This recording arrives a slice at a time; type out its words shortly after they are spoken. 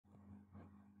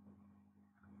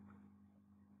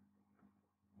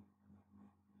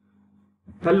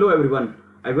Hello everyone,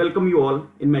 I welcome you all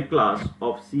in my class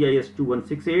of CIS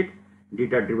 2168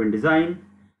 Data Driven Design.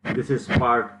 This is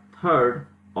part 3rd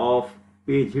of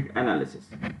page hit analysis,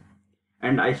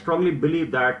 and I strongly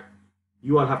believe that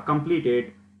you all have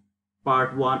completed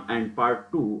part 1 and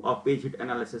part 2 of page hit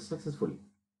analysis successfully.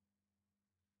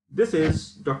 This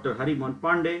is Dr. Harimon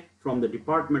Pandey from the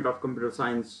Department of Computer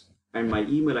Science, and my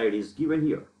email ID is given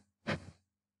here.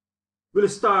 We'll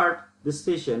start this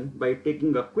session by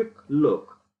taking a quick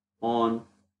look on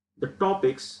the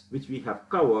topics which we have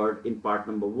covered in part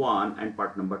number 1 and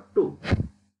part number 2.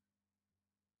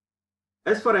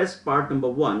 As far as part number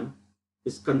 1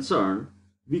 is concerned,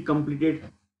 we completed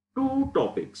 2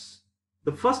 topics.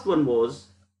 The first one was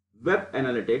web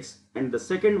analytics and the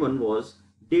second one was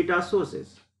data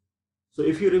sources. So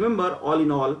if you remember, all in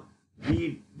all,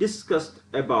 we discussed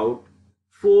about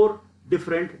 4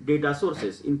 different data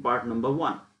sources in part number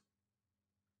 1.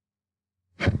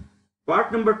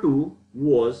 Part number 2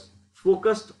 was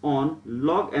focused on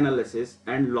log analysis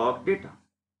and log data.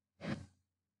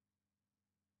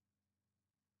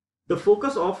 The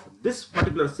focus of this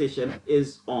particular session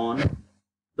is on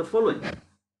the following.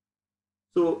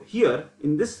 So here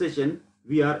in this session,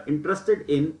 we are interested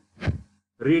in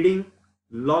reading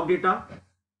log data,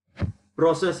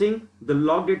 processing the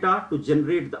log data to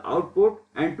generate the output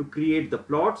and to create the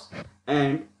plots,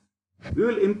 and we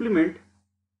will implement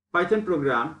Python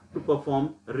program to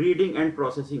perform reading and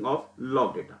processing of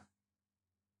log data.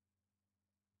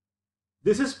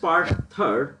 This is part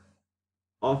 3rd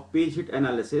of page hit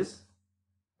analysis,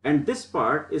 and this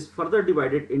part is further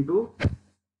divided into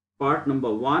part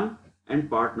number 1 and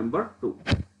part number 2.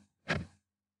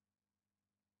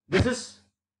 This is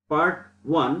part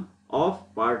 1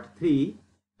 of part 3,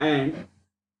 and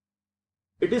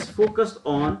it is focused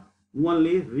on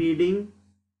only reading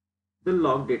the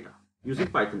log data using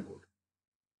Python code.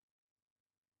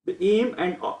 The aim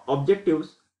and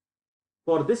objectives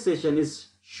for this session is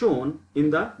shown in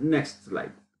the next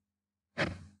slide.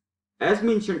 As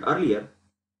mentioned earlier,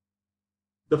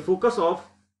 the focus of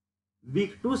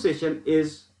week 2 session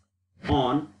is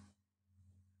on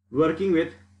working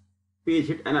with page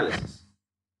hit analysis,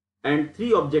 and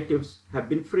 3 objectives have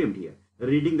been framed here: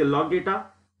 reading the log data,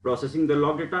 processing the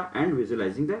log data, and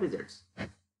visualizing the results.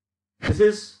 This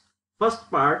is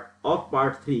first part of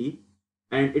part 3,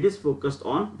 and it is focused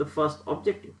on the first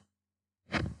objective,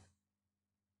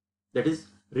 that is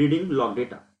reading log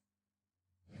data.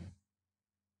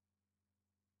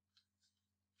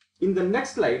 In the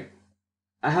next slide,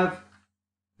 I have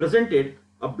presented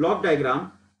a block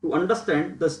diagram to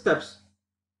understand the steps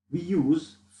we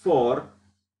use for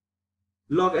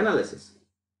log analysis.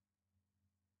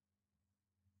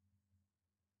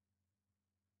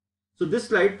 So this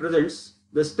slide presents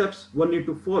the steps one need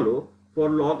to follow for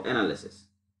log analysis.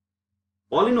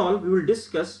 All in all, we will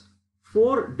discuss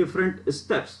 4 different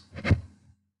steps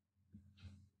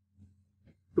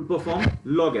to perform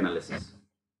log analysis.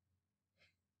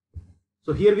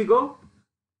 So here we go.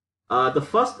 The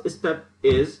first step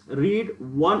is read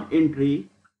one entry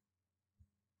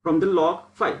from the log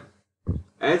file.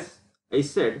 As I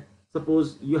said,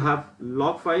 suppose you have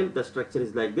log file, the structure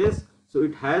is like this. So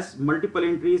it has multiple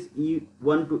entries,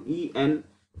 E1 to En.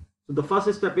 So the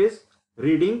first step is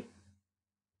reading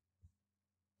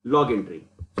log entry.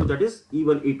 So that is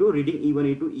E1, E2, reading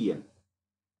E1, E2,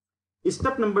 En.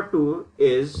 Step number 2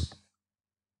 is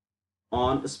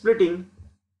on splitting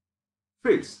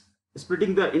fields,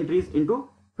 splitting the entries into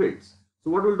fields.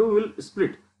 So what we'll do, we'll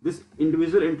split this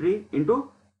individual entry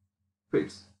into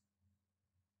fields.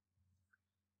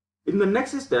 In the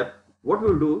next step, what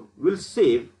we'll do, we'll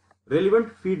save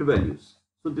relevant feed values.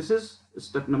 So this is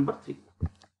step number 3.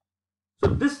 So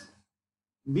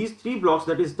these 3 blocks,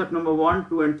 that is step number 1,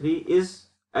 2 and 3, is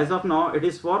as of now it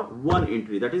is for one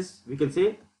entry, that is we can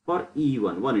say for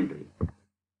E1, one entry.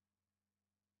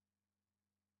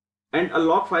 And a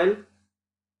log file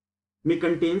may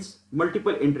contains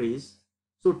multiple entries.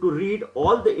 So to read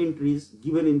all the entries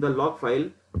given in the log file,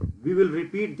 we will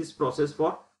repeat this process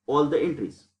for all the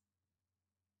entries.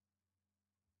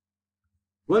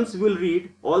 Once we will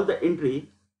read all the entry,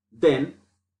 then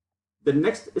the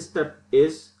next step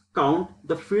is count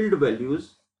the field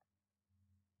values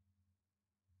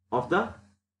of the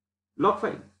log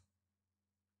file.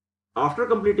 After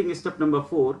completing step number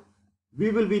 4,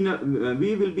 we will be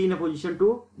in a position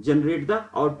to generate the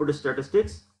output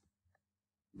statistics,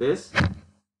 this,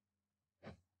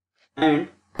 and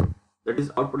that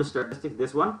is output statistics,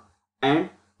 this one, and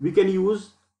we can use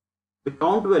the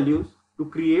count values to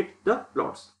create the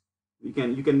plots. You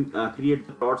can create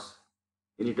the plots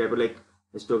any type of like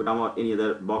histogram or any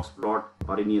other box plot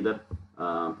or any other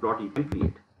plot you can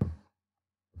create.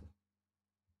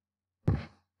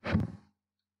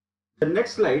 The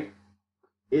next slide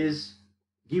is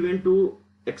given to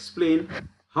explain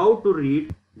how to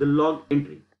read the log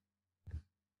entry.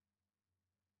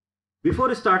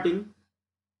 Before starting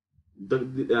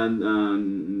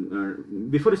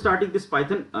before starting this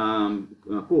Python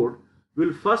code,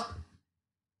 we'll first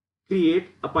create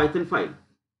a Python file.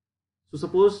 So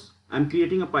suppose I'm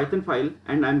creating a Python file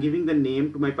and I'm giving the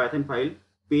name to my Python file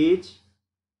page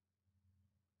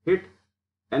hit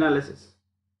analysis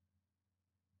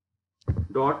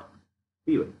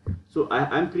 .py. So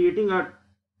I'm creating a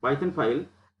Python file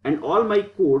and all my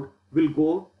code will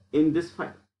go in this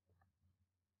file.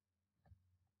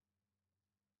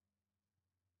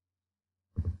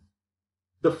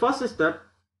 The first step,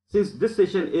 since this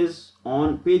session is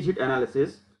on page hit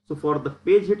analysis, so for the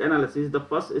page hit analysis, the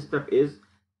first step is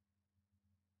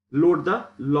load the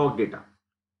log data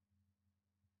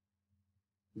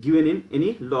given in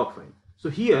any log file. So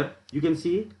here you can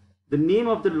see the name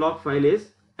of the log file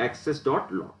is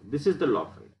access.log. This is the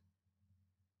log file.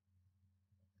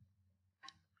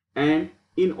 And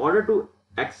in order to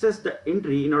access the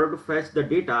entry, in order to fetch the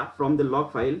data from the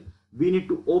log file, we need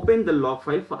to open the log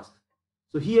file first.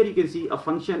 So here you can see a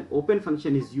function, open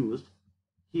function is used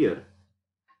here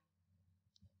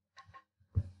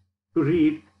to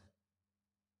read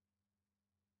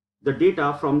the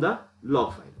data from the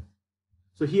log file.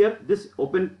 So here this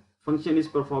open function is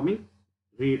performing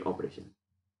read operation.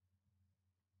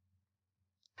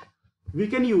 We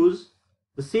can use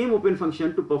the same open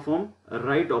function to perform a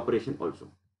write operation also.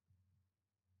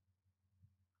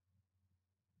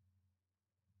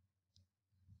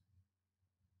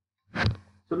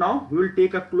 So now we will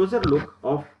take a closer look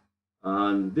of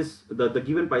the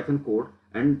given Python code,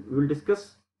 and we will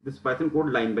discuss this Python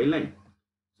code line by line.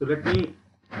 So let me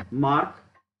mark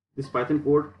this Python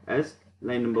code as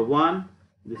line number 1,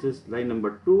 this is line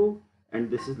number 2,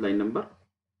 and this is line number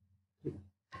 3.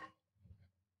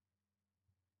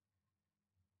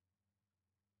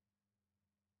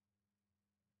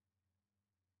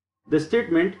 The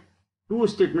statement, two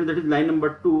statements, that is line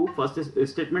number 2, first is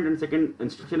statement and second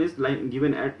instruction is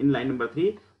given in line number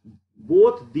 3.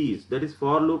 Both these, that is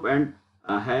for loop and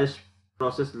hash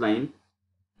process line,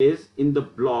 is in the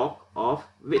block of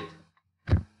with.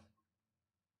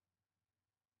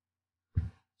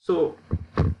 So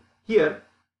here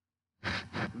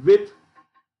with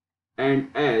and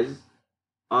as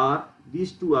are,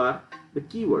 these two are the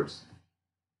keywords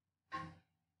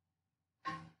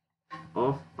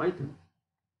of Python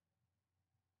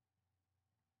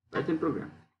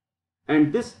program,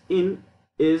 and this in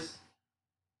is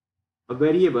a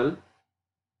variable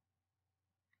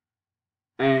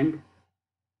and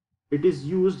it is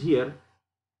used here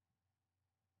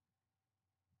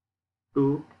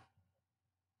to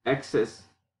access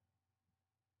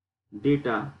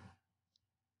data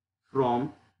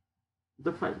from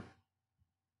the file.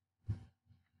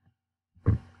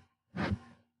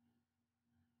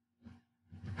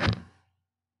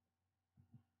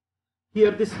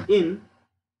 Here this in,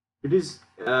 it is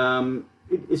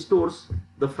it stores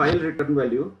the file return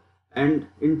value, and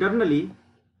internally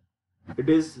it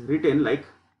is written like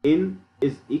in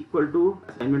is equal to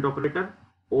assignment operator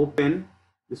open.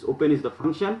 This open is the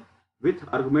function with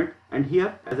argument, and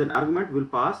here as an argument will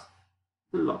pass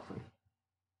the log file.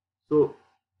 So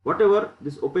whatever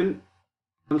this open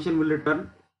function will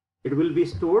return, it will be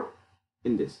stored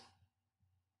in this.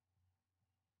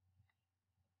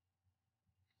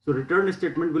 So return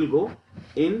statement will go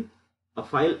in a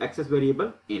file access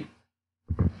variable in.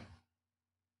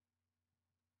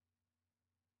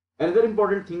 Another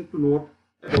important thing to note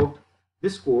about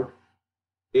this code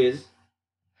is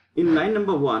in line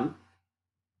number 1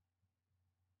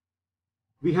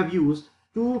 we have used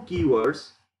two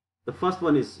keywords. The first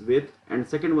one is with and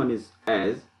second one is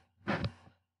as,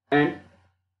 and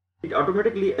it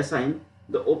automatically assigns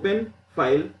the open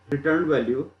file return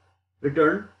value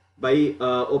returned by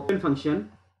open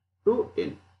function to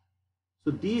in.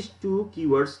 So these two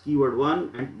keywords, keyword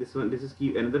 1 and this one, this is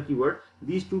another keyword,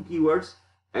 these two keywords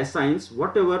assigns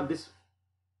whatever this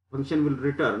function will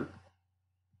return,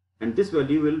 and this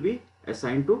value will be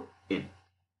assigned to in.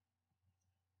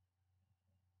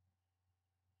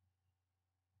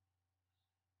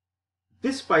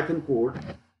 This Python code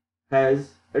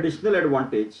has additional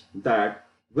advantage that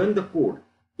when the code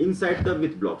inside the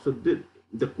with block, so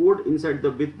the code inside the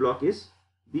with block is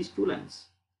these two lines,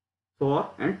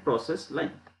 for and process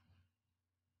line,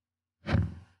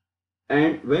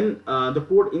 and when the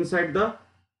code inside the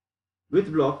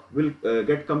with block will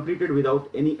get completed without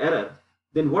any error,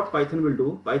 then what Python will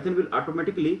do, Python will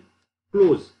automatically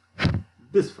close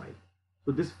this file.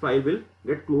 So this file will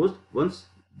get closed once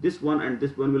this one and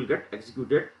this one will get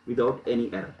executed without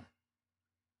any error.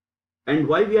 And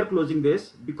why we are closing this?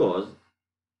 Because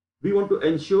we want to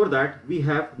ensure that we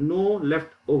have no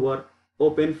leftover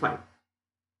open file.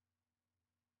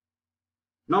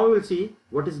 Now we will see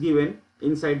what is given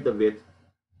inside the with.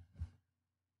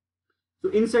 So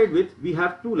inside with we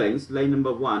have two lines, line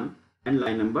number 1 and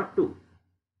line number 2.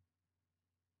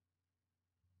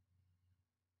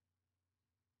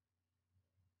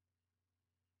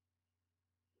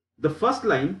 The first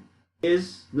line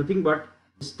is nothing but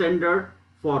standard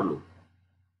for loop.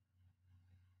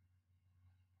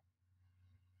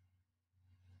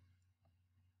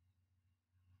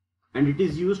 And it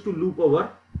is used to loop over.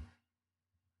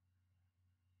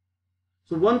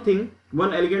 So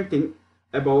one elegant thing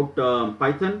about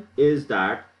Python is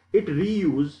that it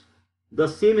reuse the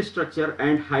same structure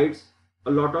and hides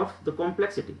a lot of the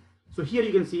complexity. So here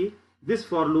you can see this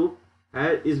for loop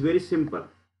is very simple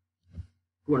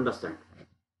to understand.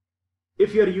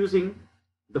 If you are using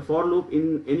the for loop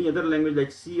in any other language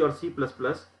like C or C++,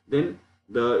 then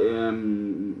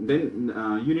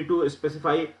you need to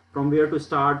specify from where to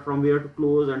start, from where to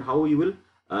close, and how you will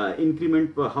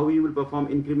how you will perform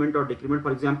increment or decrement.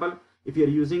 For example, if you are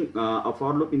using a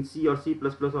for loop in C or C++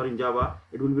 or in Java,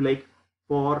 it will be like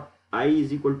for I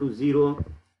is equal to 0,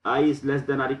 I is less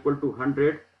than or equal to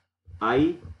 100,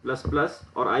 I plus plus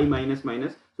or I minus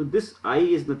minus. So this I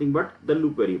is nothing but the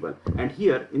loop variable, and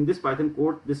here in this Python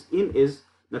code this in is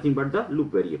nothing but the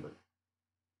loop variable.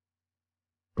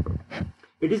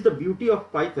 It is the beauty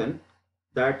of Python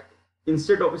that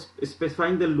instead of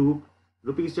specifying the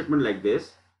looping statement like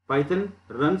this, Python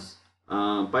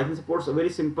supports a very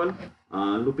simple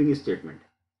looping statement.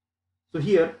 So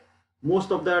here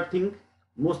most of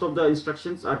the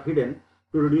instructions are hidden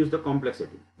to reduce the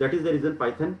complexity. That is the reason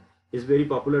Python is very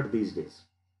popular these days.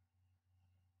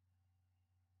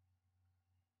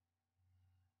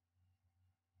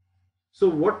 So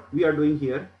what we are doing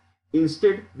here,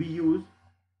 instead we use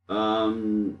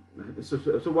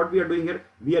what we are doing here,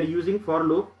 we are using for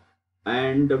loop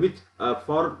and with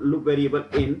for loop variable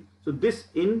in. So this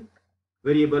in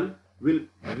variable will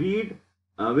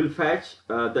fetch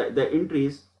the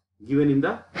entries given in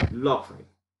the log file,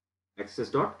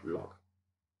 access.log.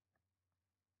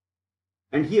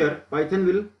 And here Python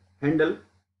will handle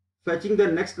fetching the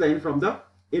next line from the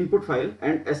input file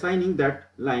and assigning that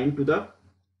line to the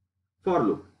for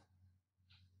loop.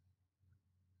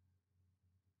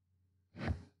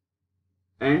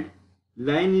 And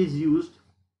line is used,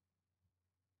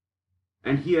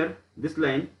 and here this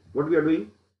line, what we are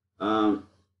doing,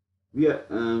 we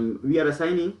are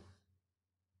assigning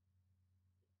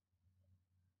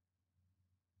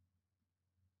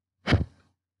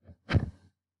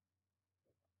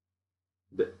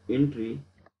the entry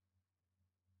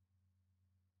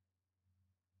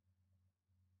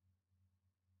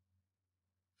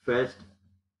fetched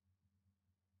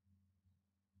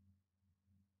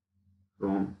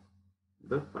from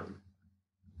the file,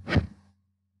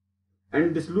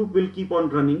 and this loop will keep on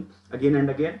running again and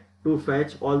again to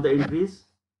fetch all the entries,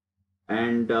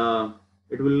 and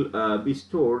it will be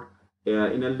stored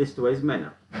in a list-wise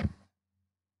manner.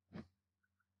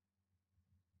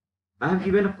 I have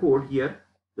given a code here.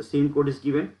 The same code is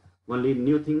given. Only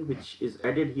new thing which is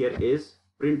added here is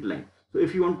print line. So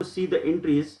if you want to see the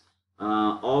entries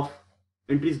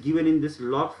given in this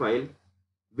log file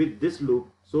with this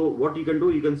loop, so what you can do,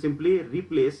 you can simply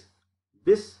replace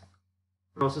this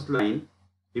process line,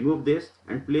 remove this,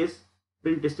 and place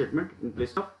print statement in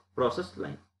place of process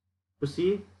line to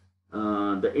see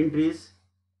the entries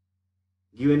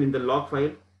given in the log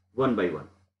file one by one.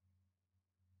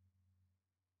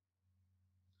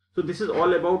 So this is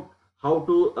all about how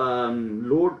to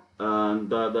load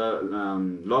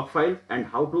the log file and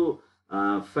how to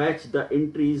fetch the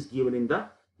entries given in the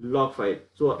log file.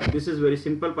 So this is very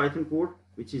simple Python code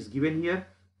which is given here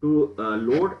to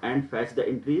load and fetch the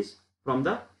entries from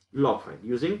the log file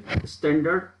using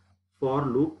standard for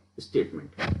loop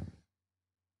statement.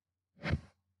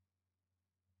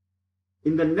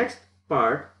 In the next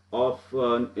part of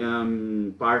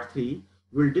part 3,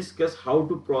 we'll discuss how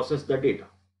to process the data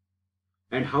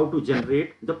and how to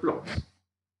generate the plots.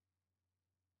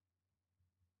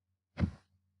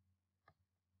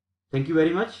 Thank you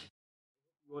very much.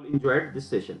 You all enjoyed this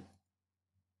session.